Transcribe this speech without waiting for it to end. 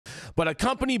But a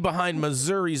company behind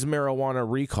Missouri's marijuana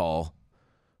recall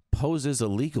poses a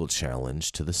legal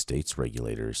challenge to the state's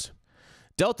regulators.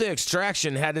 Delta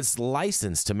Extraction had its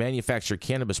license to manufacture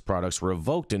cannabis products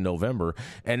revoked in November,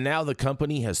 and now the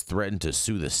company has threatened to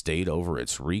sue the state over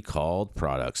its recalled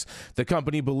products. The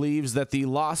company believes that the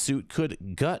lawsuit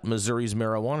could gut Missouri's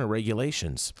marijuana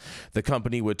regulations. The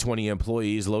company, with 20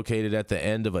 employees located at the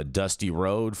end of a dusty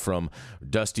road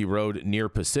near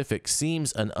Pacific,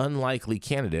 seems an unlikely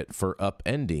candidate for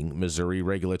upending Missouri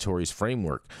regulatory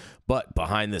framework. But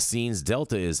behind the scenes,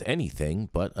 Delta is anything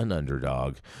but an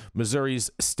underdog.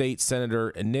 Missouri's State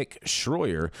Senator Nick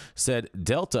Schroyer said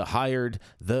Delta hired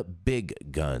the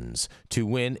big guns to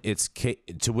win its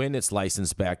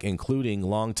license back, including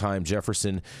longtime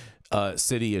Jefferson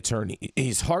City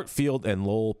attorneys Hartfield and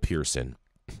Lowell Pearson.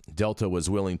 Delta was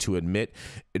willing to admit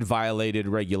it violated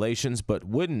regulations, but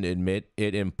wouldn't admit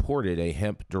it imported a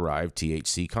hemp-derived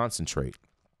THC concentrate.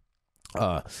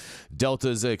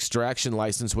 Delta's extraction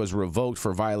license was revoked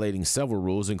for violating several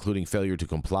rules, including failure to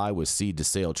comply with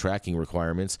seed-to-sale tracking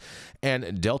requirements,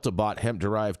 and Delta bought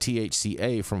hemp-derived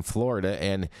THCA from Florida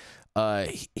and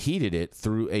heated it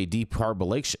through a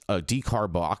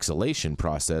decarboxylation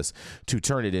process to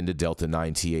turn it into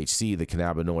Delta-9 THC, the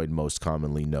cannabinoid most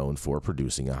commonly known for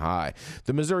producing a high.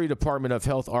 The Missouri Department of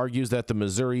Health argues that the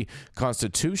Missouri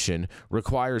Constitution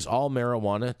requires all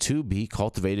marijuana to be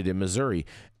cultivated in Missouri,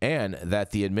 and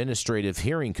that the Administrative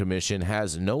Hearing Commission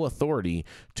has no authority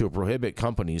to prohibit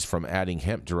companies from adding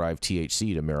hemp-derived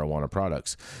THC to marijuana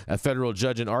products. A federal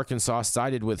judge in Arkansas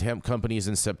sided with hemp companies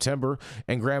in September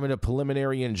and granted a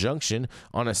preliminary injunction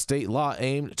on a state law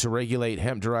aimed to regulate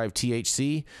hemp-derived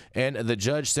THC, and the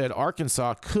judge said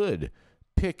Arkansas could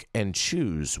pick and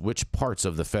choose which parts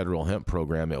of the federal hemp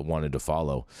program it wanted to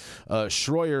follow.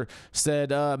 Schroyer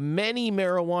said many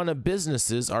marijuana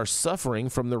businesses are suffering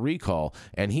from the recall,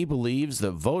 and he believes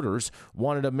that voters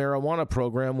wanted a marijuana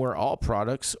program where all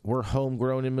products were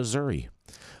homegrown in Missouri.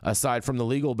 Aside from the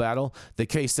legal battle, the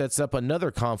case sets up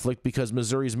another conflict because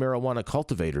Missouri's marijuana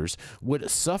cultivators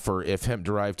would suffer if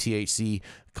hemp-derived THC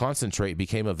concentrate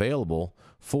became available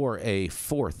for a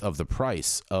fourth of the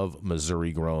price of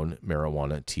Missouri-grown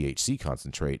marijuana THC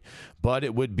concentrate. But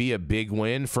it would be a big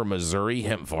win for Missouri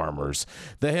hemp farmers.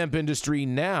 The hemp industry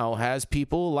now has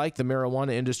people like the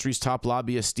marijuana industry's top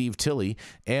lobbyist Steve Tilley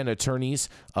and attorneys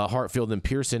Hartfield and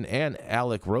Pearson and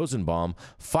Alec Rosenbaum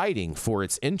fighting for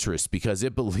its interests because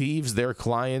it believes their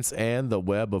clients and the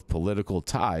web of political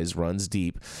ties runs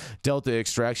deep. Delta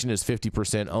Extraction is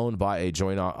 50% owned by a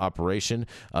joint operation,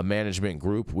 a management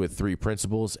group with three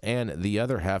principals, and the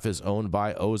other half is owned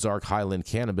by Ozark Highland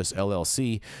Cannabis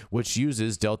LLC, which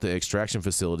uses Delta Extraction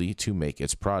facility to make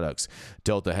its products.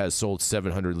 Delta has sold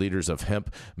 700 liters of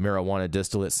hemp marijuana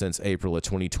distillate since April of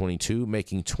 2022,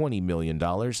 making $20 million,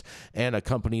 and a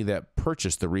company that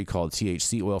purchased the recalled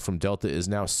THC oil from Delta is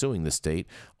now suing the state,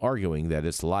 arguing that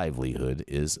its livelihood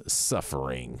is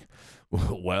suffering.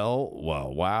 Well,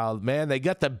 wow, man, they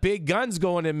got the big guns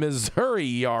going in Missouri,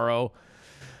 Yarrow.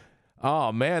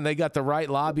 Oh, man, they got the right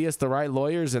lobbyists, the right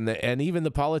lawyers, and even the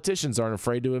politicians aren't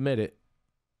afraid to admit it.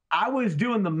 I was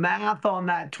doing the math on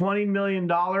that $20 million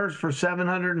for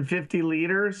 750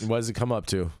 liters. What does it come up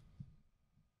to?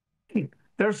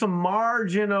 There's some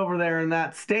margin over there in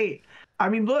that state. I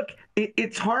mean, look,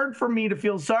 it's hard for me to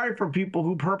feel sorry for people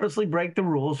who purposely break the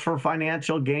rules for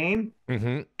financial gain.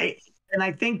 Mm-hmm. And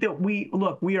I think that we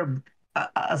are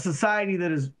a society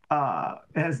that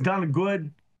has done a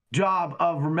good job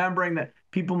of remembering that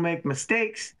people make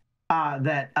mistakes,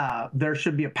 that there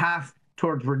should be a path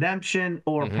towards redemption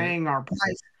or paying our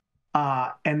price,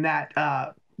 and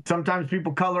that sometimes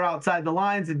people color outside the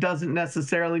lines. It doesn't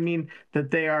necessarily mean that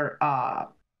they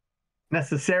are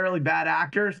necessarily bad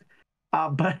actors.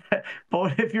 But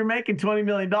if you're making $20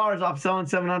 million off selling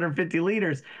 750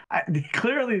 liters,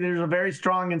 clearly there's a very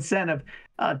strong incentive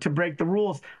to break the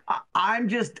rules. I'm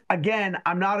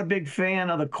not a big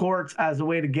fan of the courts as a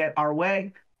way to get our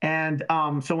way. And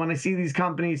so when I see these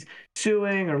companies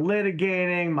suing or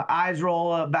litigating, my eyes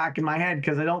roll back in my head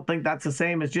because I don't think that's the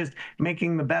same as just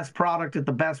making the best product at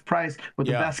the best price with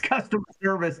the best customer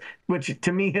service, which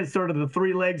to me is sort of the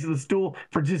three legs of the stool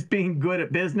for just being good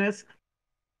at business.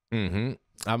 Mm-hmm.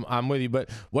 I'm with you, but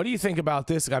what do you think about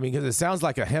this? I mean, because it sounds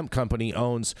like a hemp company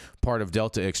owns part of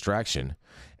Delta Extraction,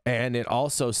 and it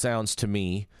also sounds to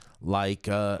me like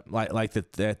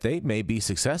that they may be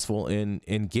successful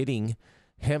in getting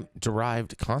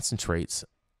hemp-derived concentrates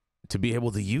to be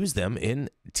able to use them in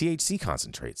THC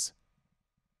concentrates.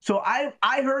 So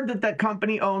I heard that that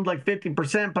company owned like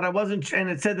 50%, but I wasn't, and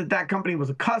it said that that company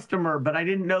was a customer, but I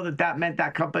didn't know that that meant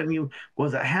that company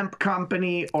was a hemp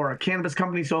company or a cannabis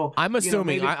company. So I'm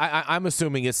assuming, maybe, I'm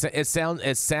assuming it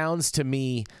sounds to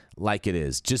me like it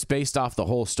is, just based off the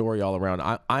whole story all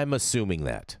around. I'm assuming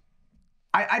that.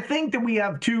 I think that we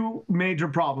have two major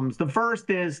problems. The first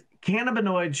is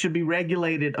cannabinoids should be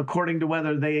regulated according to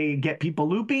whether they get people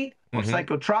loopy or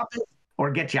psychotropic or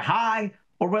get you high,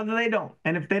 or whether they don't.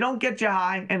 And if they don't get you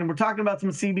high, and we're talking about some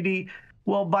CBD,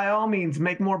 well, by all means,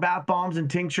 make more bath bombs and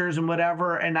tinctures and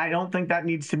whatever. And I don't think that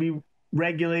needs to be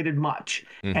regulated much.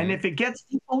 And if it gets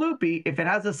people loopy, if it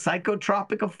has a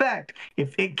psychotropic effect,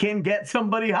 if it can get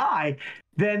somebody high,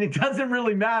 then it doesn't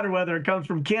really matter whether it comes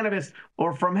from cannabis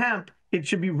or from hemp. It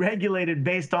should be regulated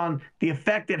based on the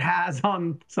effect it has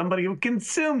on somebody who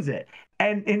consumes it.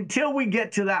 And until we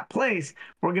get to that place,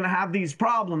 we're going to have these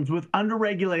problems with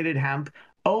underregulated hemp,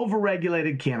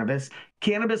 overregulated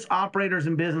cannabis operators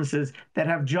and businesses that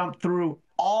have jumped through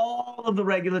all of the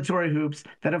regulatory hoops,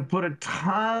 that have put a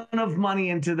ton of money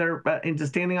into into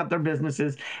standing up their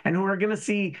businesses, and who are going to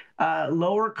see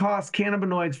lower cost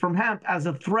cannabinoids from hemp as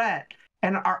a threat,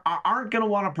 and aren't going to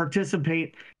want to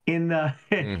participate in the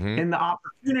in the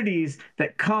opportunities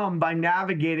that come by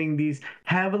navigating these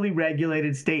heavily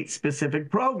regulated state-specific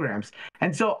programs.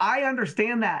 And so I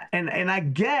understand that, and I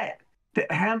get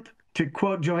that hemp, to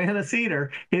quote Joanna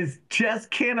Cedar, is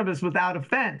just cannabis without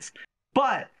offense.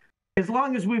 But as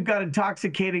long as we've got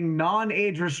intoxicating,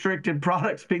 non-age restricted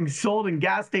products being sold in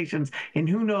gas stations and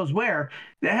who knows where,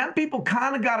 the hemp people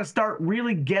kind of got to start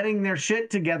really getting their shit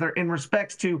together in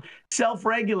respects to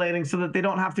self-regulating, so that they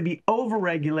don't have to be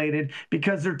over-regulated,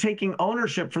 because they're taking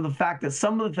ownership for the fact that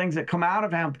some of the things that come out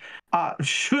of hemp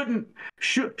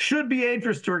should be age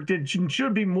restricted and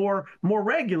should be more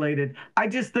regulated. I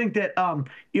just think that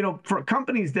for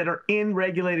companies that are in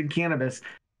regulated cannabis,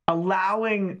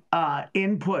 allowing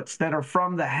inputs that are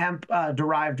from the hemp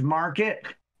derived market,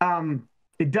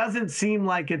 it doesn't seem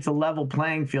like it's a level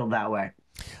playing field that way.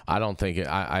 I don't think it.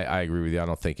 I agree with you. I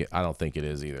don't think it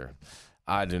is either.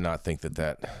 I do not think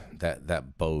that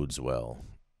bodes well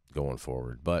going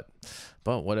forward. But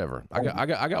whatever. I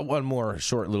got one more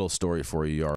short little story for you.